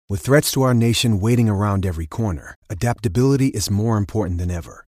With threats to our nation waiting around every corner, adaptability is more important than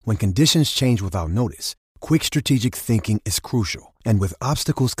ever. When conditions change without notice, quick strategic thinking is crucial. And with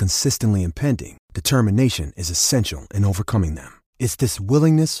obstacles consistently impending, determination is essential in overcoming them. It's this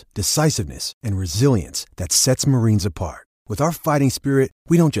willingness, decisiveness, and resilience that sets Marines apart. With our fighting spirit,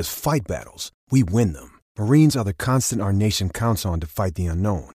 we don't just fight battles, we win them. Marines are the constant our nation counts on to fight the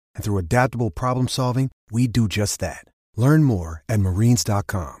unknown. And through adaptable problem solving, we do just that. Learn more at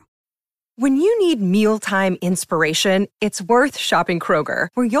marines.com. When you need mealtime inspiration, it's worth shopping Kroger,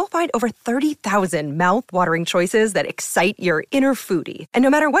 where you'll find over 30,000 mouth-watering choices that excite your inner foodie. And no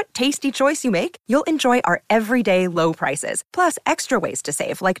matter what tasty choice you make, you'll enjoy our everyday low prices, plus extra ways to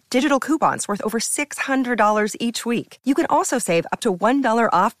save, like digital coupons worth over $600 each week. You can also save up to $1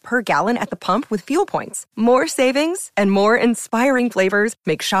 off per gallon at the pump with fuel points. More savings and more inspiring flavors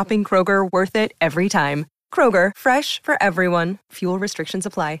make shopping Kroger worth it every time. Kroger, fresh for everyone. Fuel restrictions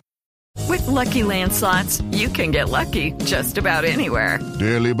apply. With Lucky Land Slots, you can get lucky just about anywhere.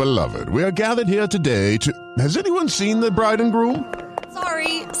 Dearly beloved, we are gathered here today to... Has anyone seen the bride and groom?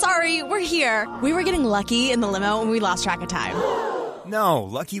 Sorry, we're here. We were getting lucky in the limo and we lost track of time. No,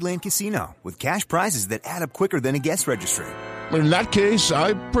 Lucky Land Casino, with cash prizes that add up quicker than a guest registry. In that case,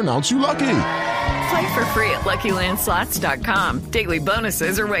 I pronounce you lucky. Play for free at LuckyLandSlots.com. Daily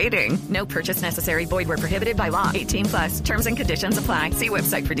bonuses are waiting. No purchase necessary. Void where prohibited by law. 18+. Terms and conditions apply. See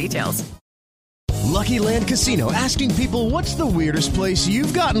website for details. Lucky Land Casino, asking people, what's the weirdest place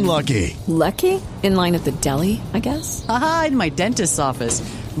you've gotten lucky? Lucky? In line at the deli, I guess? Aha, in my dentist's office.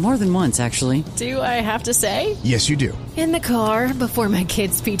 More than once, actually. Do I have to say? Yes, you do. In the car before my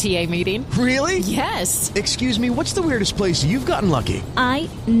kids' PTA meeting. Really? Yes. Excuse me, what's the weirdest place you've gotten lucky? I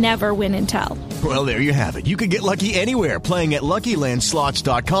never win and tell. Well, there you have it. You can get lucky anywhere, playing at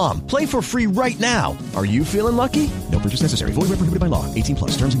LuckyLandSlots.com. Play for free right now. Are you feeling lucky? No purchase necessary. Void where prohibited by law.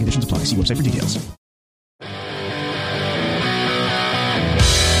 18+. Terms and conditions apply. See website for details.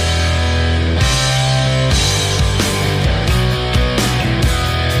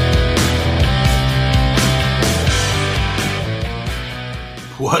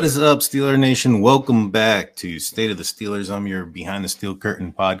 What is up, Steeler Nation? Welcome back to State of the Steelers. I'm your Behind the Steel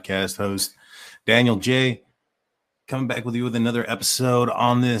Curtain podcast host, Daniel J. Coming back with you with another episode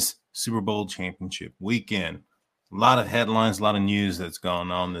on this Super Bowl championship weekend. A lot of headlines, a lot of news that's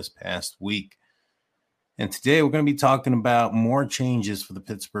gone on this past week. And today we're going to be talking about more changes for the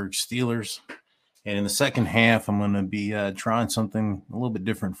Pittsburgh Steelers. And in the second half, I'm going to be trying something a little bit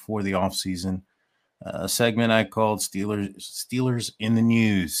different for the offseason. A segment I called Steelers in the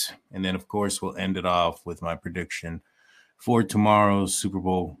News. And then, of course, we'll end it off with my prediction for tomorrow's Super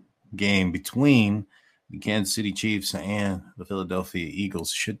Bowl game between the Kansas City Chiefs and the Philadelphia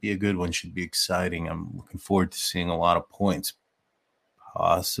Eagles. Should be a good one, should be exciting. I'm looking forward to seeing a lot of points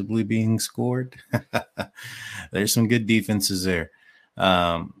possibly being scored. There's some good defenses there.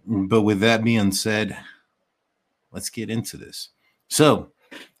 But with that being said, let's get into this. So,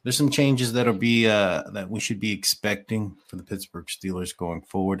 there's some changes that'll be that we should be expecting for the Pittsburgh Steelers going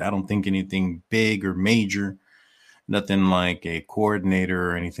forward. I don't think anything big or major, nothing like a coordinator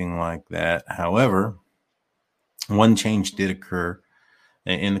or anything like that. However, one change did occur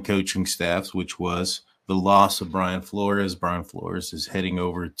in the coaching staffs, which was the loss of Brian Flores. Brian Flores is heading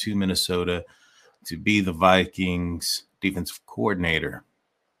over to Minnesota to be the Vikings defensive coordinator.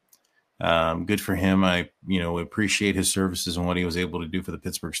 Good for him. I appreciate his services and what he was able to do for the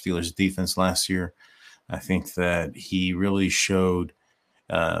Pittsburgh Steelers defense last year. I think that he really showed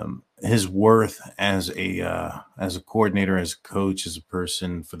his worth as a coordinator, as a coach, as a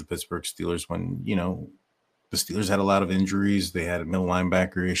person for the Pittsburgh Steelers when, the Steelers had a lot of injuries. They had middle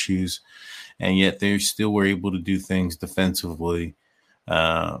linebacker issues, and yet they still were able to do things defensively,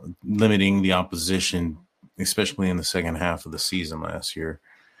 limiting the opposition, especially in the second half of the season last year.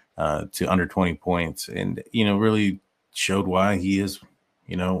 To under 20 points, and really showed why he is,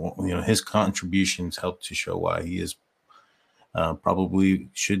 his contributions helped to show why he is probably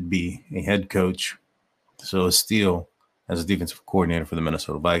should be a head coach. So a steal as a defensive coordinator for the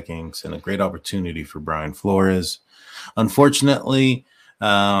Minnesota Vikings, and a great opportunity for Brian Flores. Unfortunately,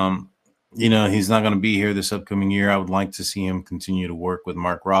 he's not going to be here this upcoming year. I would like to see him continue to work with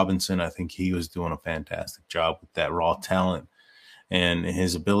Mark Robinson. I think he was doing a fantastic job with that raw talent and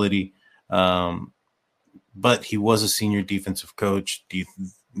his ability. But he was a senior defensive coach.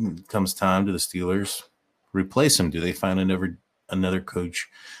 Comes time to the Steelers replace him. Do they find another coach,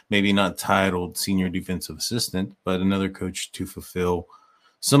 maybe not titled senior defensive assistant, but another coach to fulfill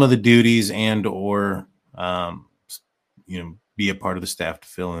some of the duties and or be a part of the staff to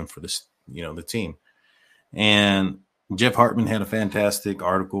fill in for the team? And Jeff Hartman had a fantastic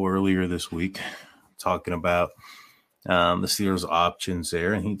article earlier this week talking about the Steelers' options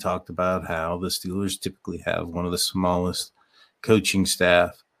there, and he talked about how the Steelers typically have one of the smallest coaching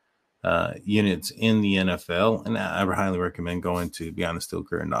staff units in the NFL, and I would highly recommend going to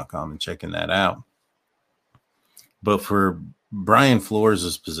BeyondTheSteelCurtain.com and checking that out. But for Brian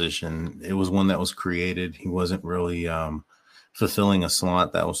Flores' position, it was one that was created. He wasn't really fulfilling a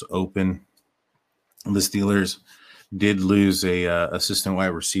slot that was open. The Steelers did lose a assistant wide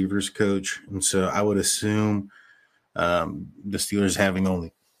receivers coach, and so I would assume the Steelers having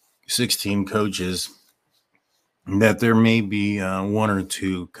only 16 coaches, that there may be one or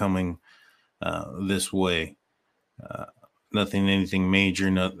two coming this way. Anything major.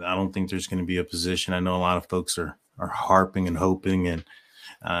 I don't think there's going to be a position. I know a lot of folks are harping and hoping, and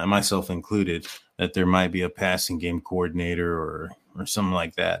myself included, that there might be a passing game coordinator or something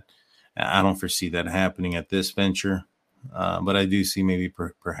like that. I don't foresee that happening at this venture, but I do see maybe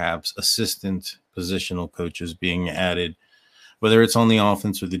perhaps assistant positional coaches being added, whether it's on the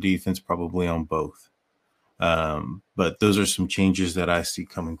offense or the defense, probably on both. But those are some changes that I see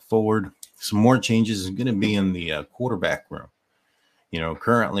coming forward. Some more changes is going to be in the quarterback room.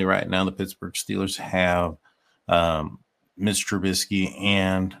 Currently right now, the Pittsburgh Steelers have Mitch Trubisky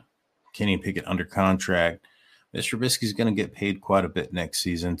and Kenny Pickett under contract. Mitch Trubisky is going to get paid quite a bit next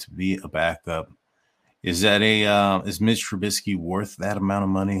season to be a backup. Is Mitch Trubisky worth that amount of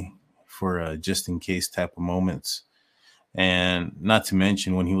money for a just in case type of moments? And not to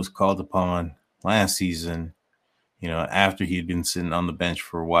mention when he was called upon last season, after he had been sitting on the bench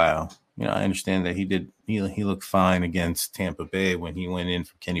for a while, I understand that he looked fine against Tampa Bay when he went in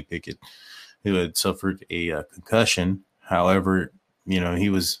for Kenny Pickett, who had suffered a concussion. However, he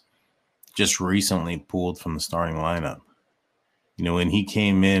was just recently pulled from the starting lineup. When he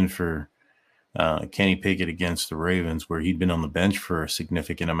came in for Kenny Pickett against the Ravens, where he'd been on the bench for a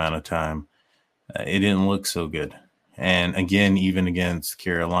significant amount of time, it didn't look so good. And again, even against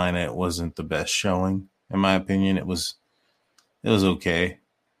Carolina, it wasn't the best showing, in my opinion. It was okay.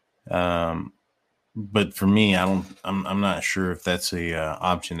 But for me, I'm not sure if that's a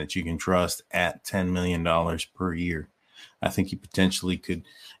option that you can trust at $10 million per year. I think you potentially could,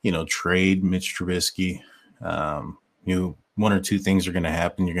 trade Mitch Trubisky. One or two things are going to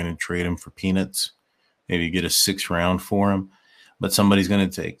happen. You're going to trade him for peanuts, maybe get a 6th round for him, but somebody's going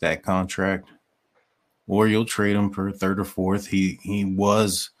to take that contract, or you'll trade him for 3rd or 4th. He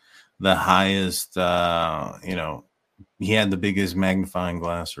was the highest, he had the biggest magnifying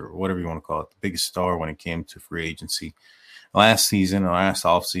glass, or whatever you want to call it, the biggest star when it came to free agency. Last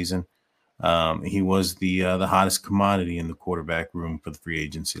offseason, he was the hottest commodity in the quarterback room for the free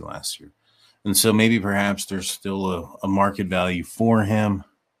agency last year. And so maybe perhaps there's still a market value for him.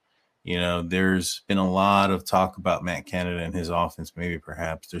 There's been a lot of talk about Matt Canada and his offense. Maybe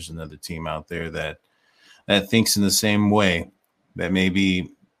perhaps there's another team out there that thinks in the same way, that maybe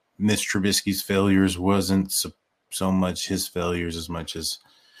Mitch Trubisky's failures wasn't so much his failures as much as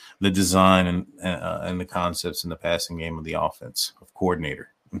the design and the concepts in the passing game of the offense of coordinator.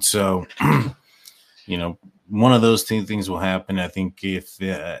 And so, one of those two things will happen. I think if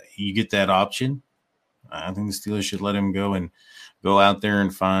you get that option, I think the Steelers should let him go and go out there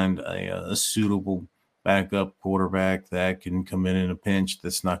and find a suitable backup quarterback that can come in a pinch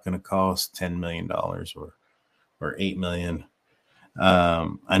that's not going to cost $10 million or $8 million.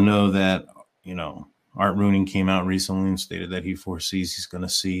 I know that, Art Rooney came out recently and stated that he foresees he's going to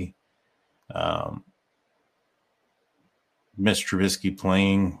see Mitch Trubisky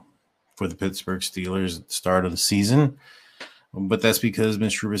playing for the Pittsburgh Steelers at the start of the season. But that's because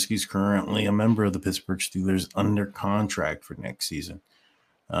Mitch Trubisky is currently a member of the Pittsburgh Steelers under contract for next season.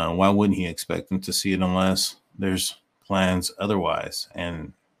 Why wouldn't he expect them to see it unless there's plans otherwise?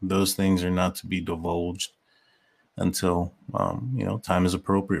 And those things are not to be divulged until, time is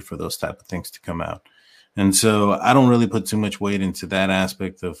appropriate for those type of things to come out. And so I don't really put too much weight into that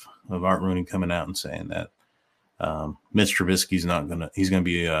aspect of Art Rooney coming out and saying that Mitch Trubisky's he's going to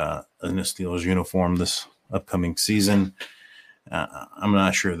be in a Steelers uniform this upcoming season. I'm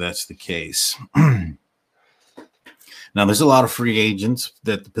not sure that's the case. Now, there's a lot of free agents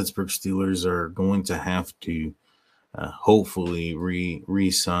that the Pittsburgh Steelers are going to have to hopefully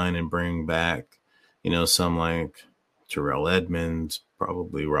re-sign and bring back, some like Terrell Edmonds,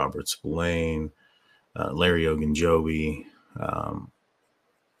 probably Robert Spillane, Larry Ogunjobi,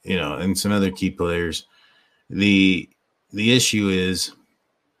 and some other key players. The issue is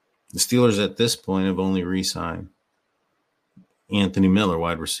the Steelers at this point have only re-signed Anthony Miller,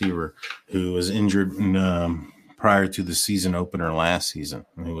 wide receiver, who was injured prior to the season opener last season,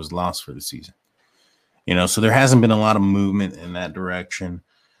 and he was lost for the season. So there hasn't been a lot of movement in that direction.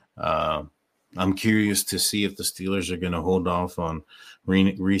 I'm curious to see if the Steelers are going to hold off on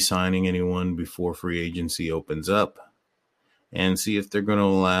re-signing anyone before free agency opens up, and see if they're going to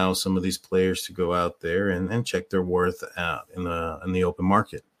allow some of these players to go out there and check their worth out in the open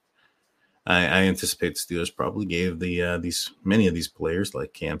market. I anticipate the Steelers probably gave many of these players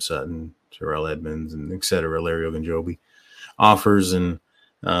like Cam Sutton, Terrell Edmonds, and et cetera, Larry Ogunjobi, offers, and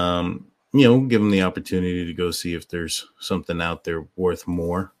give them the opportunity to go see if there's something out there worth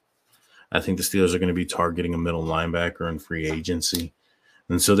more. I think the Steelers are going to be targeting a middle linebacker in free agency.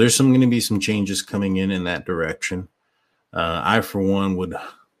 And so there's going to be some changes coming in that direction. I, for one, would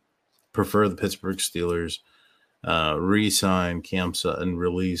prefer the Pittsburgh Steelers re-sign Cam Sutton,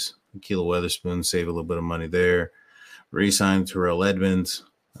 release Ahkello Witherspoon, save a little bit of money there, re-sign Terrell Edmonds,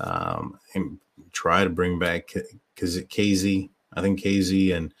 and try to bring back KZ. I think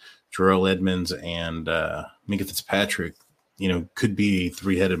KZ and Terrell Edmonds and Minkah Fitzpatrick, could be a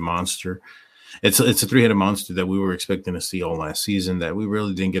three-headed monster. It's a three-headed monster that we were expecting to see all last season that we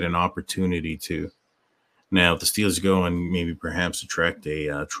really didn't get an opportunity to. Now, if the Steelers go and maybe perhaps attract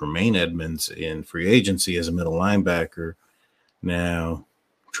a Tremaine Edmonds in free agency as a middle linebacker, now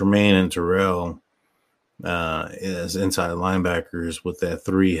Tremaine and Terrell as inside linebackers with that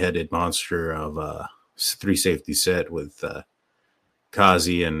three-headed monster of three safety set with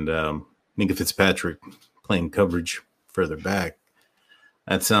Kazi and Minkah Fitzpatrick playing coverage further back.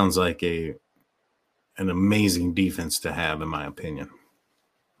 That sounds like an amazing defense to have, in my opinion.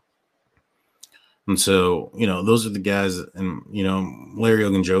 And so, those are the guys, and, Larry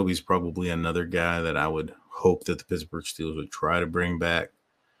Ogunjobi is probably another guy that I would hope that the Pittsburgh Steelers would try to bring back.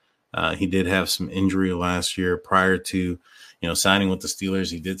 He did have some injury last year prior to, signing with the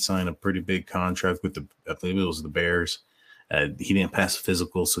Steelers. He did sign a pretty big contract with I believe it was the Bears. He didn't pass the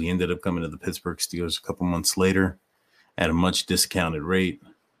physical, so he ended up coming to the Pittsburgh Steelers a couple months later at a much discounted rate.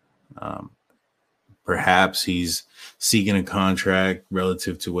 Perhaps he's seeking a contract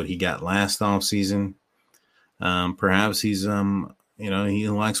relative to what he got last offseason. Perhaps he's, he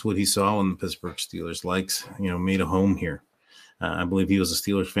likes what he saw when the Pittsburgh Steelers made a home here. I believe he was a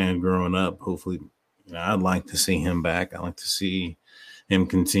Steelers fan growing up. Hopefully, I'd like to see him back. I'd like to see him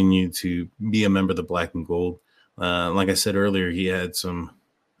continue to be a member of the Black and Gold. Like I said earlier, he had some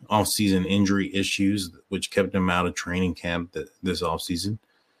off-season injury issues, which kept him out of training camp this off-season.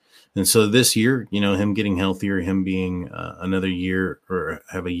 And so this year, him getting healthier, him being another year or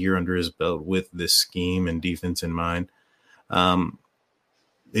have a year under his belt with this scheme and defense in mind,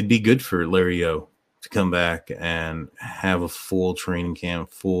 it'd be good for Larry O to come back and have a full training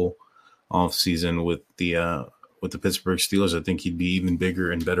camp, full off-season with the Pittsburgh Steelers. I think he'd be even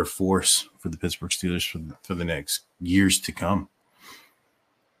bigger and better force for the Pittsburgh Steelers for the next years to come.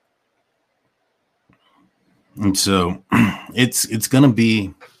 And so it's going to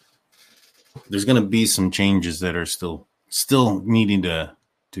be, there's going to be some changes that are still needing to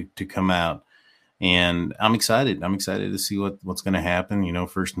come out. And I'm excited. I'm excited to see what's going to happen.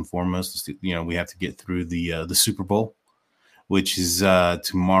 First and foremost, we have to get through the Super Bowl, which is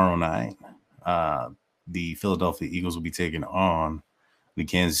tomorrow night. The Philadelphia Eagles will be taking on the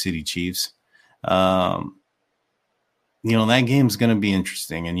Kansas City Chiefs. That game's going to be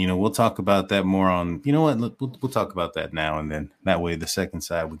interesting. And, we'll talk about that more on, we'll talk about that now. And then that way, the second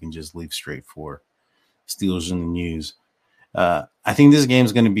side, we can just leave straight for Steelers in the news. I think this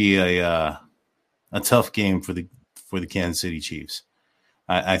game's going to be a tough game for the Kansas City Chiefs.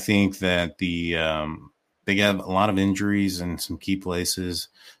 I think that they have a lot of injuries in some key places.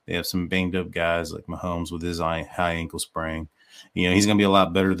 They have some banged up guys like Mahomes with his high ankle sprain. He's going to be a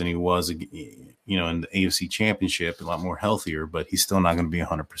lot better than he was, in the AFC Championship, a lot more healthier, but he's still not going to be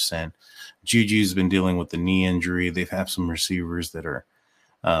 100%. Juju's been dealing with the knee injury. They've had some receivers that are,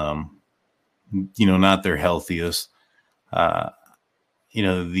 not their healthiest. The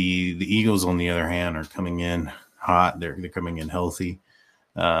Eagles, on the other hand, are coming in hot. They're coming in healthy.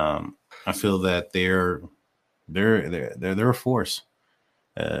 I feel that they're a force.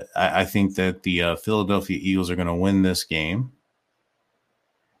 I think that the Philadelphia Eagles are going to win this game.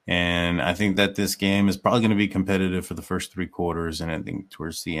 And I think that this game is probably going to be competitive for the first three quarters. And I think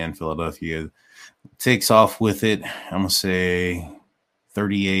towards the end, Philadelphia takes off with it. I'm going to say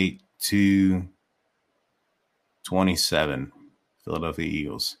 38-27, Philadelphia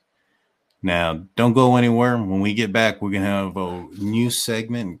Eagles. Now, don't go anywhere. When we get back, we're going to have a new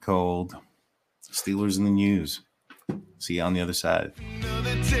segment called Steelers in the News. See you on the other side.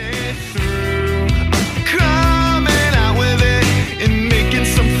 Another day through, coming out with it and making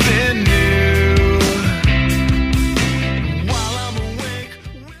something new. While I'm awake.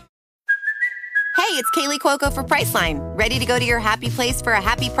 Hey, it's Kaylee Cuoco for Priceline. Ready to go to your happy place for a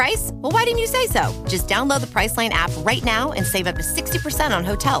happy price? Well, why didn't you say so? Just download the Priceline app right now and save up to 60% on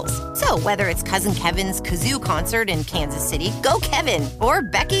hotels. So whether it's Cousin Kevin's Kazoo Concert in Kansas City, go Kevin, or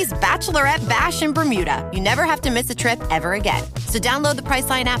Becky's Bachelorette Bash in Bermuda, you never have to miss a trip ever again. So download the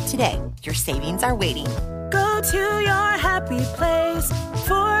Priceline app today. Your savings are waiting. Go to your happy place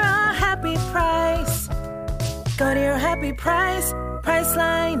for a happy price. Go to your happy price,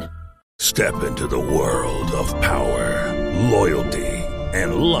 Priceline. Step into the world of power, loyalty,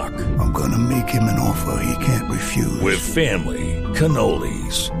 and luck. I'm gonna make him an offer he can't refuse. With family,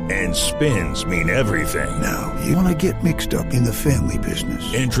 cannolis, and spins mean everything. Now, you wanna get mixed up in the family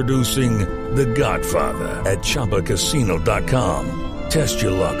business. Introducing The Godfather at ChumbaCasino.com. Test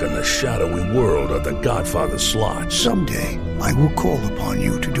your luck in the shadowy world of The Godfather slot. Someday, I will call upon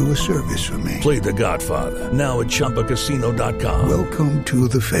you to do a service for me. Play The Godfather, now at ChumbaCasino.com. Welcome to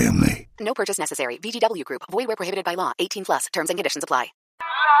the family. No purchase necessary. VGW Group. Void where prohibited by law. 18 plus. Terms and conditions apply.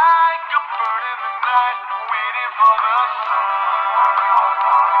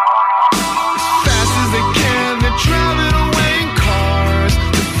 Fast as they can, they're driving away in cars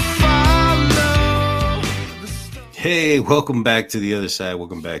to follow. Hey, welcome back to the other side.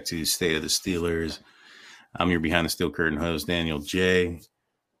 Welcome back to State of the Steelers. I'm your Behind the Steel Curtain host, Daniel J.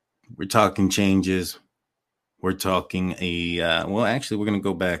 We're talking changes. We're talking actually, we're going to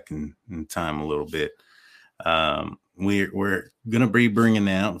go back in time a little bit. We're going to be bringing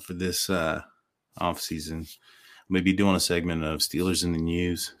out for this off season. Maybe doing a segment of Steelers in the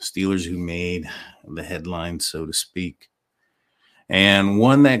news, Steelers who made the headlines, so to speak. And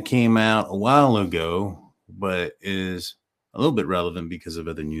one that came out a while ago, but is a little bit relevant because of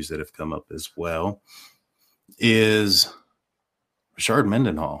other news that have come up as well, is Rashard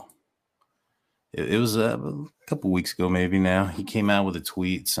Mendenhall. It was a couple weeks ago, maybe now. He came out with a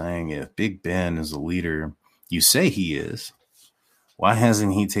tweet saying, if Big Ben is the leader you say he is, why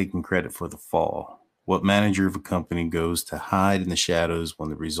hasn't he taken credit for the fall? What manager of a company goes to hide in the shadows when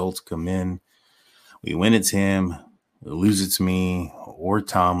the results come in? We win, it's him. We lose, it's me. Or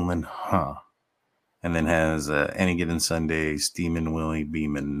Tomlin, huh? And then has Any Given Sunday, Steamin' Willie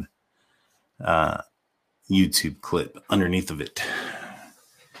Beeman YouTube clip underneath of it.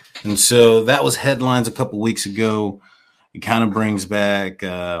 And so that was headlines a couple weeks ago. It kind of brings back,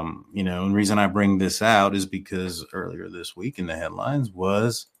 and the reason I bring this out is because earlier this week in the headlines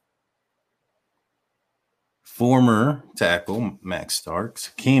was former tackle Max Starks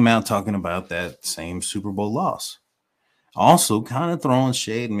came out talking about that same Super Bowl loss. Also kind of throwing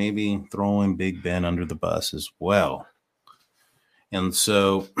shade, maybe throwing Big Ben under the bus as well. And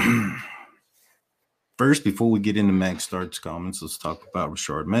so first, before we get into Max Starks' comments, let's talk about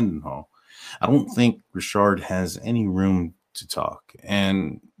Rashard Mendenhall. I don't think Rashard has any room to talk.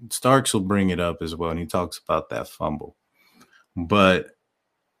 And Starks will bring it up as well, and he talks about that fumble. But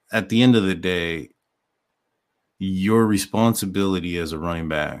at the end of the day, your responsibility as a running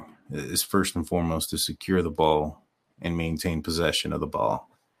back is first and foremost to secure the ball and maintain possession of the ball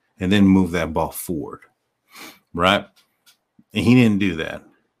and then move that ball forward, right? And he didn't do that.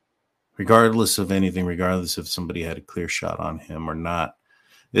 Regardless of anything, regardless if somebody had a clear shot on him or not,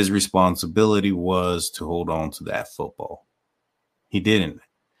 his responsibility was to hold on to that football. He didn't.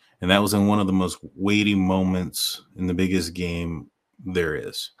 And that was in one of the most weighty moments in the biggest game there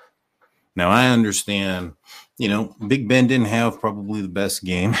is. Now, I understand, Big Ben didn't have probably the best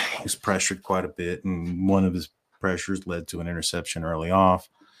game. He was pressured quite a bit, and one of his pressures led to an interception early off.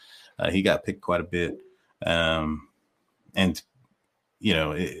 He got picked quite a bit. It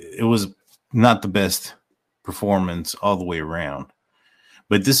was not the best performance all the way around.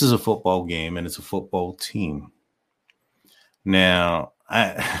 But this is a football game, and it's a football team. Now,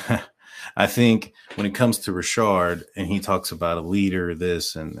 I think when it comes to Rashard, and he talks about a leader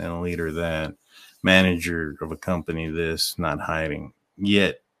this and a leader that, manager of a company this, not hiding,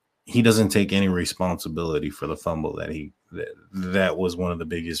 yet he doesn't take any responsibility for the fumble that was one of the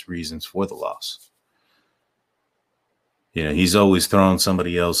biggest reasons for the loss. He's always throwing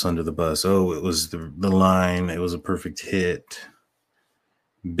somebody else under the bus. Oh, it was the line. It was a perfect hit.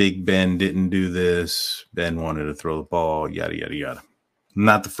 Big Ben didn't do this. Ben wanted to throw the ball, yada, yada, yada.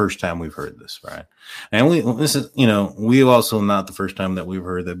 Not the first time we've heard this, right? And we also not the first time that we've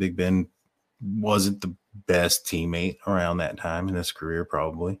heard that Big Ben wasn't the best teammate around that time in his career,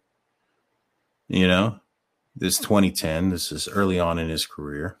 probably. This 2010, this is early on in his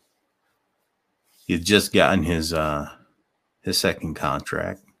career. He had just gotten his second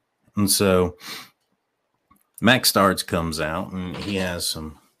contract. And so Max Starks comes out and he has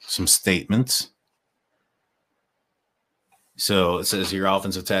some statements. So it says here,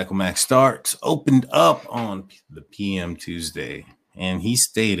 offensive tackle Max Starks opened up on the PM Tuesday, and he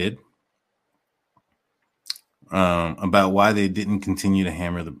stated about why they didn't continue to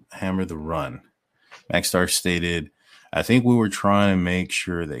hammer the run. Max Starks stated, "I think we were trying to make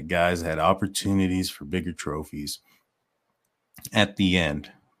sure that guys had opportunities for bigger trophies at the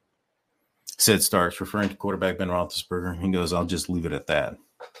end," said Starks, referring to quarterback Ben Roethlisberger. He goes, "I'll just leave it at that."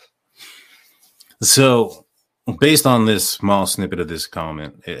 So based on this small snippet of this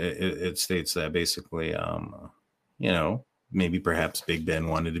comment, it states that basically, maybe perhaps Big Ben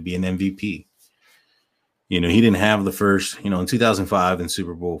wanted to be an MVP. He didn't have the first, in 2005 in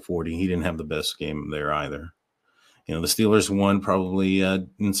Super Bowl 40, he didn't have the best game there either. The Steelers won probably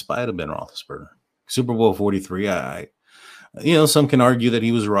in spite of Ben Roethlisberger. Super Bowl 43, some can argue that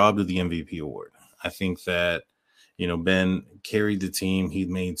he was robbed of the MVP award. I think that, Ben carried the team. He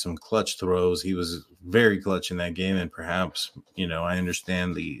made some clutch throws. He was very clutch in that game. And perhaps, I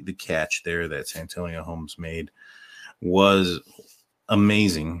understand the catch there that Santonio Holmes made was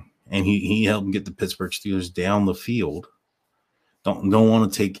amazing. And he helped get the Pittsburgh Steelers down the field. Don't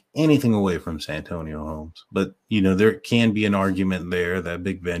want to take anything away from Santonio Holmes. But, there can be an argument there that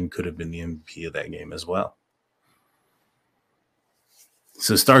Big Ben could have been the MVP of that game as well.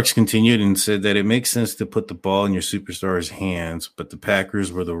 So Starks continued and said that it makes sense to put the ball in your superstar's hands, but the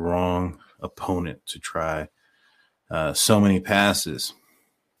Packers were the wrong opponent to try so many passes.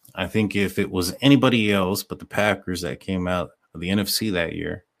 I think if it was anybody else but the Packers that came out of the NFC that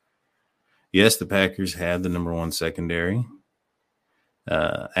year, yes, the Packers had the number one secondary.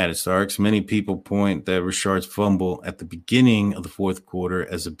 Added Starks. Many people point that Richard's fumble at the beginning of the fourth quarter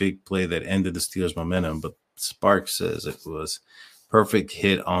as a big play that ended the Steelers' momentum, but Sparks says it was perfect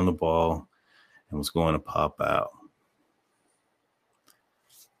hit on the ball and was going to pop out.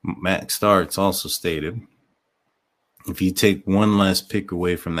 Max Starks also stated, if you take one last pick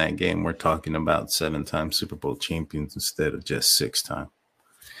away from that game, we're talking about 7-time Super Bowl champions instead of just 6-time.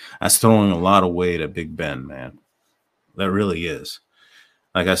 That's throwing a lot of weight at Big Ben, man. That really is.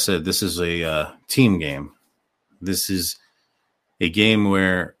 Like I said, this is a team game. This is a game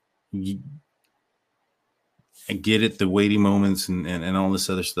where I get it, the weighty moments and all this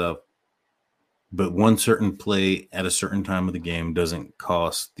other stuff. But one certain play at a certain time of the game doesn't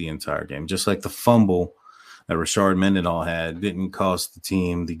cost the entire game. Just like the fumble that Rashard Mendenhall had didn't cost the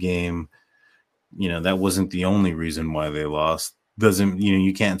team the game. That wasn't the only reason why they lost.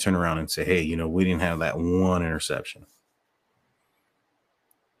 You can't turn around and say, hey, we didn't have that one interception.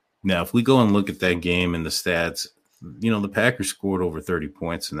 Now, if we go and look at that game and the stats, the Packers scored over 30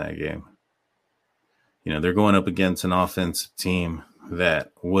 points in that game. They're going up against an offensive team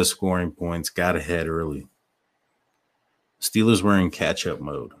that was scoring points, got ahead early. Steelers were in catch-up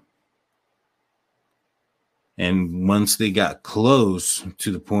mode. And once they got close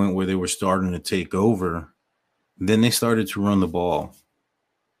to the point where they were starting to take over, then they started to run the ball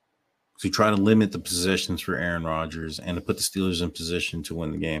to try to limit the possessions for Aaron Rodgers and to put the Steelers in position to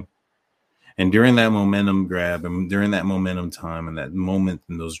win the game. And during that momentum grab and during that momentum time and that moment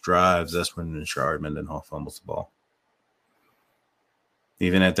in those drives, that's when Rashard Mendenhall fumbles the ball.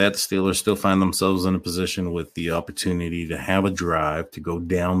 Even at that, the Steelers still find themselves in a position with the opportunity to have a drive to go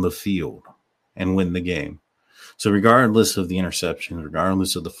down the field and win the game. So regardless of the interceptions,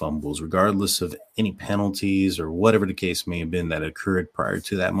 regardless of the fumbles, regardless of any penalties or whatever the case may have been that occurred prior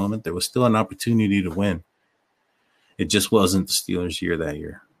to that moment, there was still an opportunity to win. It just wasn't the Steelers' year that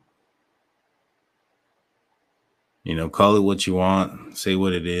year. Call it what you want, say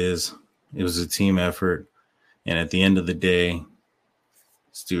what it is. It was a team effort. And at the end of the day,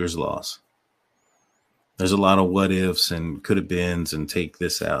 Steelers lost. There's a lot of what ifs and could have beens and take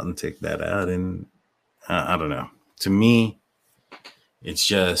this out and take that out. And I don't know. To me, it's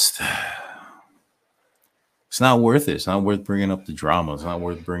just, it's not worth it. It's not worth bringing up the drama. It's not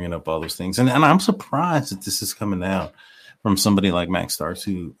worth bringing up all those things. And I'm surprised that this is coming out from somebody like Max Starks,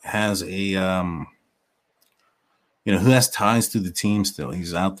 who has a, who has ties to the team still.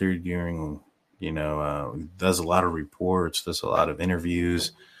 He's out there during, does a lot of reports, does a lot of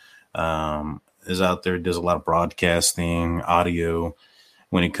interviews, is out there, does a lot of broadcasting, audio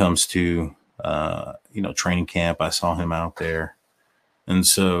when it comes to, training camp. I saw him out there. And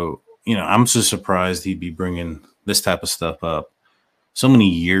so, I'm just surprised he'd be bringing this type of stuff up so many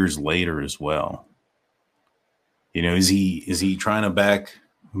years later as well. Is he trying to back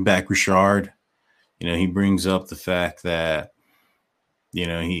Richard? He brings up the fact that,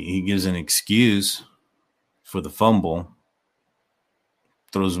 he gives an excuse for the fumble,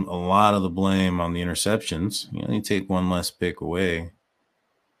 throws a lot of the blame on the interceptions. You take one less pick away.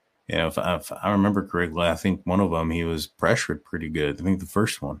 if I remember correctly, I think one of them he was pressured pretty good. I think the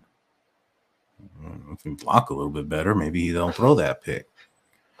first one, if he block a little bit better, maybe he don't throw that pick.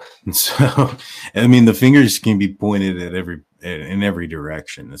 And so, I mean, the fingers can be pointed at in every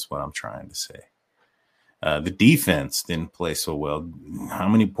direction. That's what I'm trying to say. The defense didn't play so well. How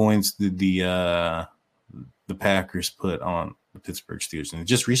many points did the Packers put on the Pittsburgh Steelers? And it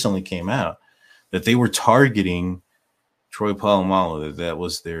just recently came out that they were targeting Troy Polamalu. That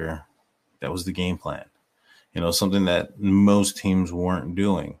was the game plan. Something that most teams weren't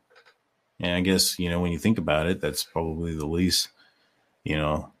doing. And I guess, when you think about it, that's probably the least,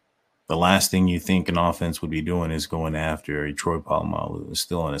 the last thing you think an offense would be doing is going after a Troy Polamalu who's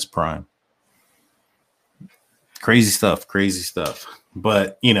still in his prime. Crazy stuff.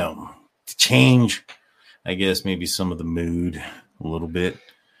 But, to change, I guess, maybe some of the mood a little bit.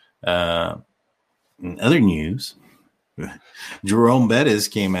 In other news, Jerome Bettis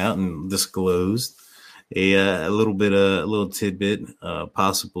came out and disclosed a little tidbit,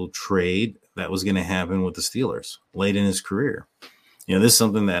 possible trade that was going to happen with the Steelers late in his career. This is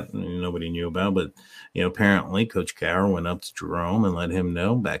something that nobody knew about, but apparently Coach Cowher went up to Jerome and let him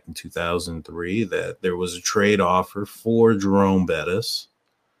know back in 2003 that there was a trade offer for Jerome Bettis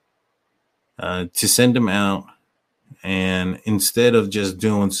to send him out, and instead of just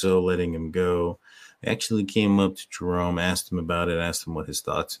doing so, letting him go, they actually came up to Jerome, asked him about it, asked him what his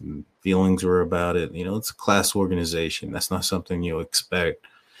thoughts and feelings were about it. It's a class organization. That's not something you'll expect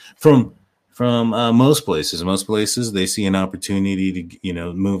from most places. Most places, they see an opportunity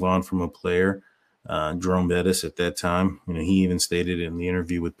to, move on from a player. Jerome Bettis at that time, he even stated in the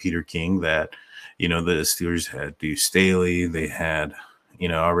interview with Peter King that, the Steelers had Deuce Staley. They had,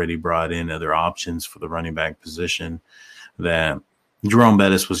 already brought in other options for the running back position, that Jerome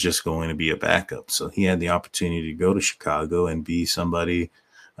Bettis was just going to be a backup. So he had the opportunity to go to Chicago and be somebody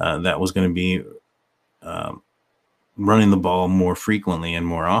that was going to be running the ball more frequently and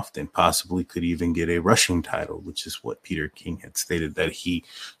more often, possibly could even get a rushing title, which is what Peter King had stated that he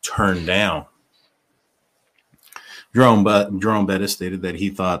turned down. Jerome Bettis stated that he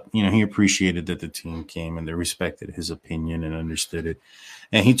thought, he appreciated that the team came and they respected his opinion and understood it.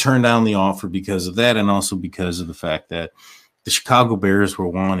 And he turned down the offer because of that, and also because of the fact that the Chicago Bears were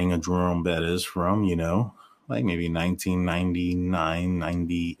wanting a Jerome Bettis from, like maybe 1999,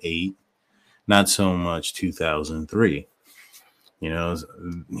 98, not so much 2003.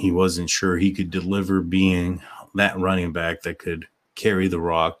 He wasn't sure he could deliver being that running back that could carry the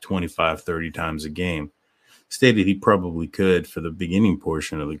rock 25, 30 times a game. Stated he probably could for the beginning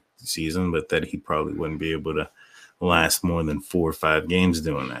portion of the season, but that he probably wouldn't be able to last more than 4 or 5 games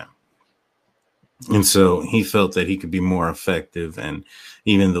doing that. And so he felt that he could be more effective, and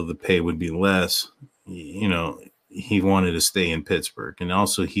even though the pay would be less, he wanted to stay in Pittsburgh. And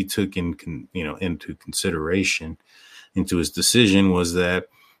also he took into consideration into his decision was that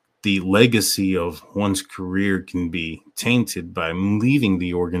the legacy of one's career can be tainted by leaving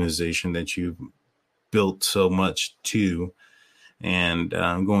the organization that you've built so much to and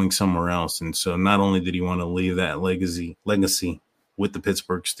going somewhere else. And so not only did he want to leave that legacy with the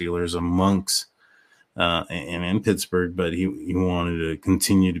Pittsburgh Steelers amongst and in Pittsburgh, but he wanted to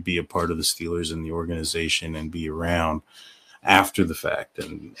continue to be a part of the Steelers and the organization and be around after the fact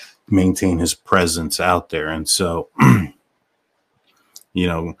and maintain his presence out there. And so,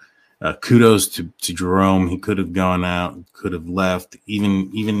 kudos to Jerome. He could have gone out, could have left,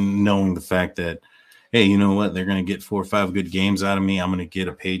 even knowing the fact that, hey, you know what, they're going to get 4 or 5 good games out of me. I'm going to get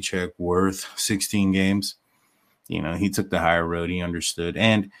a paycheck worth 16 games. He took the higher road. He understood.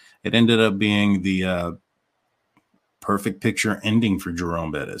 And it ended up being the perfect picture ending for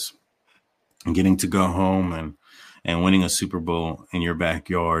Jerome Bettis, and getting to go home and winning a Super Bowl in your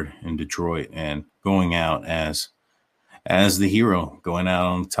backyard in Detroit and going out as the hero, going out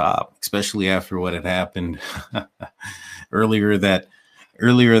on top, especially after what had happened earlier that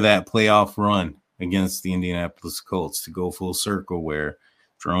playoff run against the Indianapolis Colts, to go full circle where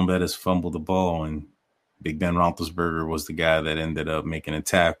Jerome Bettis fumbled the ball and Big Ben Roethlisberger was the guy that ended up making a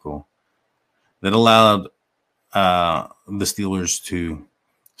tackle that allowed the Steelers to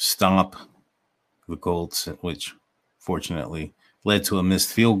stop the Colts, which fortunately led to a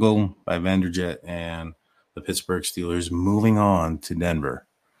missed field goal by Vanderjagt and the Pittsburgh Steelers moving on to Denver,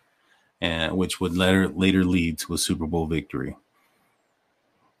 and which would later lead to a Super Bowl victory.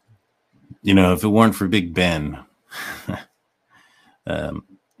 If it weren't for Big Ben,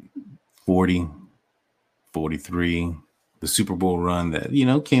 40, 43, the Super Bowl run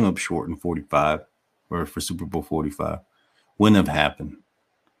that, came up short in 45, or for Super Bowl 45, wouldn't have happened.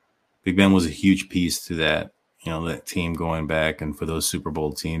 Big Ben was a huge piece to that, that team going back and for those Super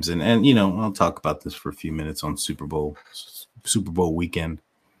Bowl teams. And I'll talk about this for a few minutes on Super Bowl weekend.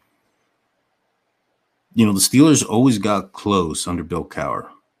 The Steelers always got close under Bill Cowher.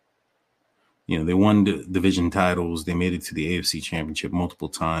 They won division titles. They made it to the AFC Championship multiple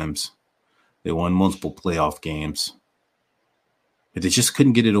times. They won multiple playoff games. But they just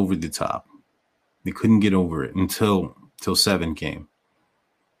couldn't get it over the top. They couldn't get over it until 7 came.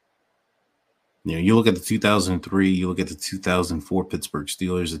 You look at the 2003, you look at the 2004 Pittsburgh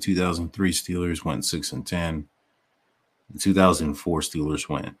Steelers. The 2003 Steelers went 6-10. The 2004 Steelers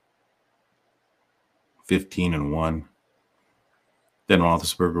went 15-1. Then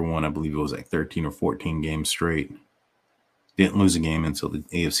Roethlisberger won, I believe it was like 13 or 14 games straight. Didn't lose a game until the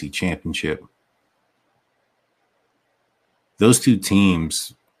AFC Championship. Those two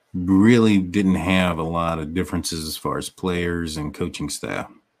teams really didn't have a lot of differences as far as players and coaching staff.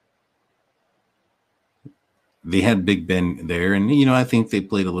 They had Big Ben there, and I think they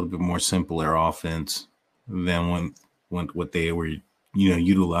played a little bit more simpler offense than what they were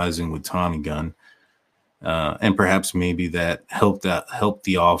utilizing with Tommy Gunn, and perhaps maybe that helped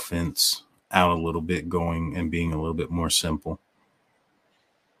the offense out a little bit, going and being a little bit more simple.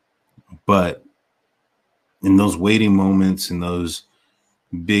 But in those waiting moments, in those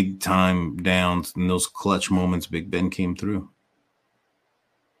big time downs, in those clutch moments, Big Ben came through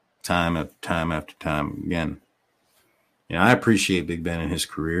time after time after time again. I appreciate Big Ben in his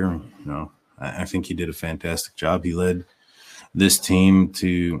career. I think he did a fantastic job. He led this team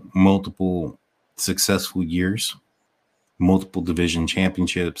to multiple successful years, multiple division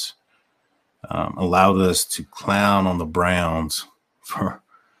championships, allowed us to clown on the Browns for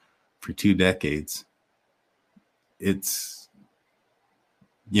 2 decades. It's,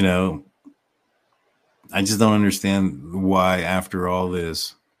 I just don't understand why after all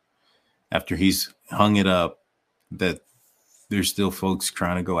this, after he's hung it up, that there's still folks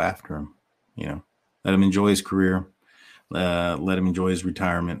trying to go after him. Let him enjoy his career. Let him enjoy his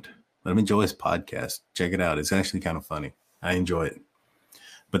retirement. Let him enjoy his podcast. Check it out. It's actually kind of funny. I enjoy it.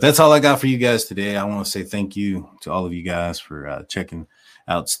 But that's all I got for you guys today. I want to say thank you to all of you guys for checking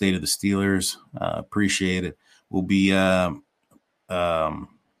out State of the Steelers. Appreciate it. We'll be here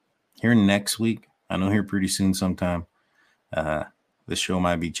next week. I know here pretty soon sometime. The show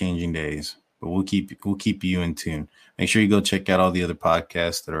might be changing days, but we'll keep you in tune. Make sure you go check out all the other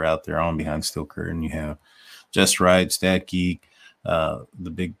podcasts that are out there on Behind Steel Curtain. You have Just Right, Stat Geek, the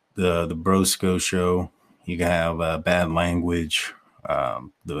Brosco Show. You have Bad Language,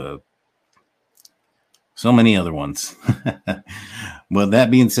 so many other ones. Well,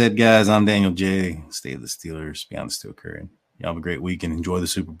 that being said, guys, I'm Daniel J. State of the Steelers, Behind Steel Curtain. Y'all have a great week and enjoy the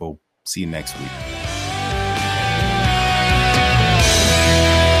Super Bowl. See you next week.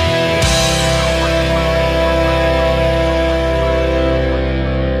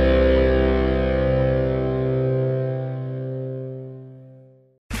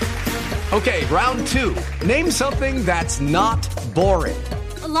 Okay, round 2. Name something that's not boring.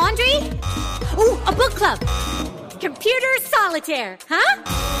 A laundry? Ooh, a book club. Computer solitaire, huh?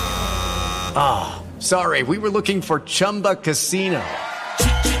 Ah, sorry, we were looking for Chumba Casino.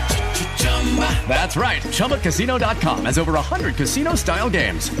 That's right, ChumbaCasino.com has over 100 casino-style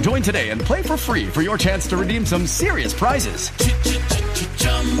games. Join today and play for free for your chance to redeem some serious prizes.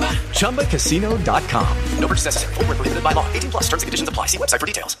 ChumbaCasino.com. No purchase necessary. Void where prohibited by law. 18+. Terms and conditions apply. See website for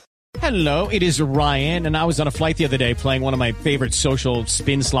details. Hello, it is Ryan, and I was on a flight the other day playing one of my favorite social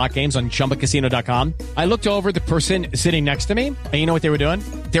spin slot games on ChumbaCasino.com. I looked over at the person sitting next to me, and you know what they were doing?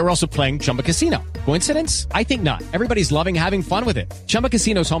 They were also playing Chumba Casino. Coincidence? I think not. Everybody's loving having fun with it. Chumba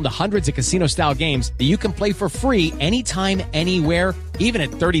Casino is home to hundreds of casino-style games that you can play for free anytime, anywhere, even at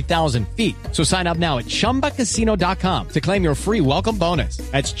 30,000 feet. So sign up now at ChumbaCasino.com to claim your free welcome bonus.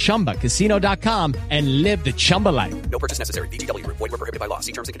 That's ChumbaCasino.com and live the Chumba life. No purchase necessary. VGW. Void where prohibited by law.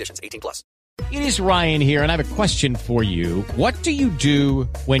 See terms and conditions. 18+. It is Ryan here, and I have a question for you. What do you do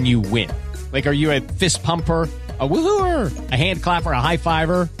when you win? Like, are you a fist pumper, a woohooer, a hand clapper, a high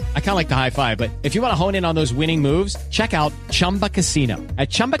fiver? I kind of like the high five, but if you want to hone in on those winning moves, check out Chumba Casino. At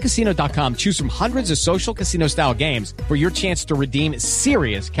ChumbaCasino.com, choose from hundreds of social casino-style games for your chance to redeem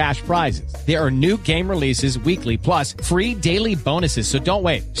serious cash prizes. There are new game releases weekly, plus free daily bonuses, so don't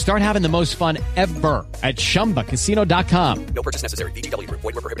wait. Start having the most fun ever at ChumbaCasino.com. No purchase necessary. VGW. Void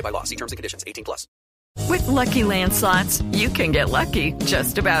where prohibited by law. See terms and conditions. 18+. With Lucky Land Slots, you can get lucky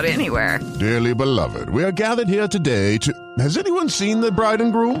just about anywhere. Dearly beloved, we are gathered here today to... Has anyone seen the bride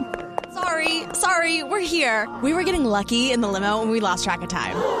and groom? Sorry, we're here. We were getting lucky in the limo and we lost track of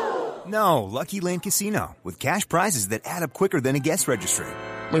time. No, Lucky Land Casino, with cash prizes that add up quicker than a guest registry.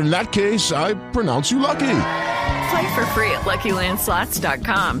 In that case, I pronounce you lucky. Play for free at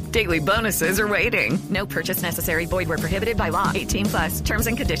LuckyLandSlots.com. Daily bonuses are waiting. No purchase necessary. Void where prohibited by law. 18+. Terms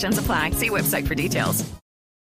and conditions apply. See website for details.